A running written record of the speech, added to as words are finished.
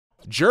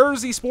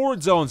Jersey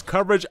Sports Zone's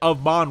coverage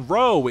of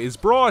Monroe is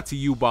brought to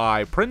you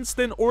by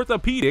Princeton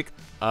Orthopedic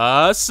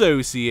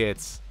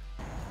Associates.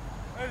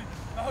 Hey,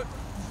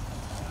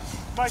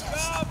 nice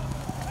job,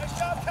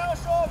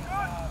 Calshaw.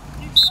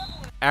 Good. Keep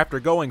swimming.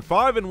 After going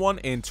 5-1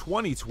 in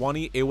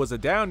 2020, it was a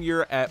down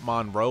year at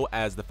Monroe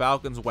as the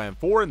Falcons went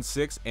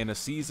 4-6 in a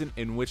season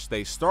in which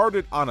they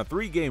started on a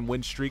 3-game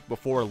win streak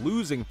before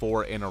losing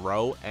 4 in a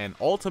row and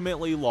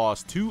ultimately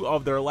lost 2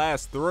 of their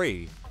last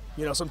 3.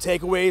 You know, some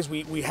takeaways,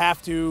 we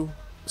have to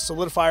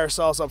solidify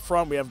ourselves up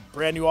front. We have a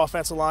brand new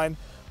offensive line.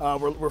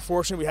 We're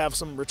fortunate we have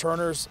some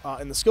returners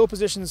in the skill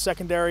positions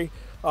secondary,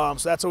 so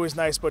that's always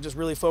nice, but just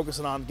really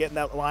focusing on getting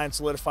that line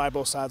solidified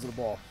both sides of the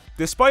ball.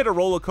 Despite a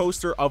roller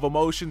coaster of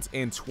emotions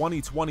in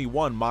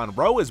 2021,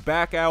 Monroe is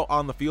back out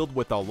on the field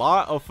with a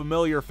lot of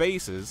familiar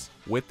faces,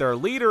 with their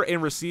leader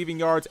in receiving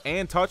yards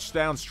and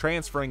touchdowns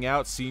transferring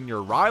out.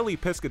 Senior Riley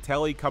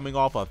Piscatelli, coming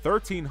off a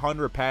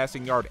 1,300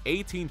 passing yard,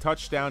 18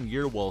 touchdown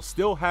year, will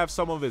still have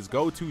some of his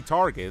go-to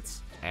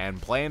targets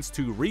and plans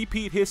to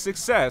repeat his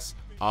success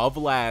of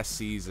last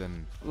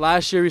season.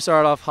 Last year we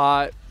started off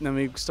hot, then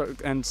we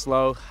end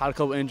slow, had a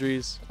couple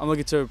injuries. I'm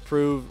looking to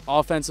improve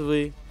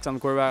offensively because I'm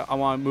the quarterback. I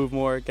want to move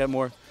more, get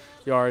more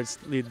yards,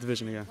 lead the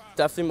division again.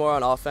 Definitely more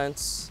on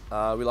offense.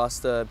 We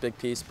lost a big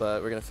piece,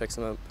 but we're going to fix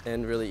them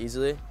in really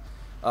easily.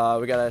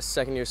 We got a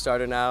second-year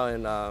starter now,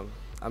 and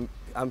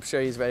I'm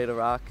sure he's ready to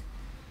rock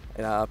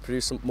and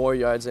produce some more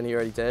yards than he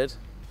already did,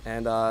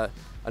 and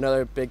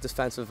another big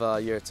defensive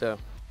year too.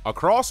 A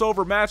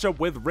crossover matchup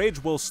with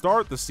Ridge will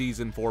start the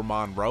season for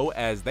Monroe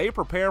as they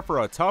prepare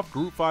for a tough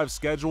Group 5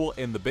 schedule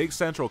in the Big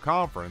Central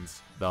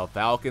Conference. The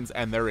Falcons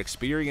and their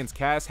experienced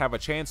cast have a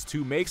chance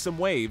to make some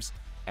waves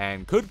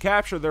and could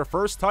capture their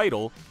first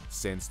title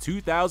since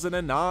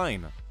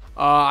 2009.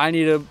 I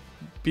need to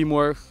be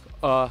more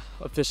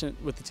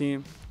efficient with the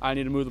team. I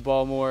need to move the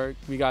ball more.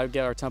 We got to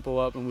get our tempo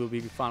up and we'll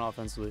be fine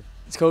offensively.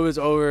 COVID's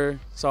over,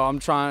 so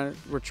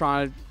we're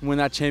trying to win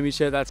that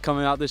championship that's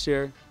coming out this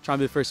year. Trying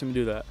to be the first team to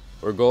do that.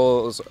 Our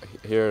goal is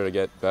here to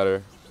get better,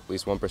 at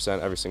least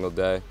 1% every single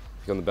day,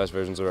 become the best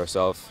versions of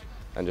ourselves,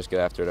 and just get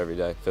after it every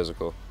day,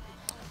 physical.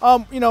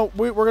 You know,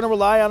 we're going to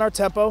rely on our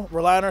tempo,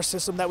 rely on our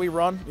system that we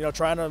run, you know,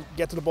 trying to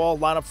get to the ball,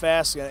 line up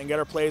fast, and get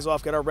our plays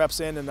off, get our reps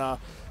in,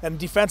 and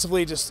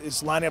defensively just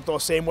is lining up the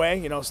same way,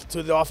 you know,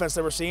 to the offense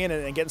that we're seeing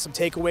and getting some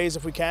takeaways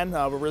if we can.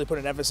 We're really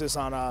putting an emphasis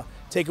on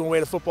taking away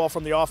the football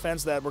from the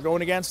offense that we're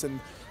going against and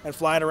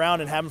flying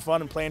around and having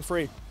fun and playing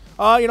free.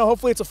 You know,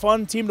 hopefully it's a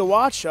fun team to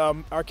watch.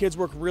 Our kids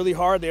work really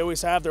hard. They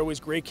always have. They're always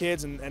great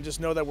kids, and just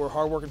know that we're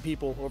hardworking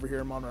people over here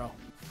in Monroe.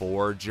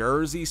 For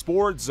Jersey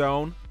Sports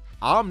Zone,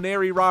 I'm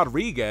Neri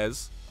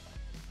Rodriguez.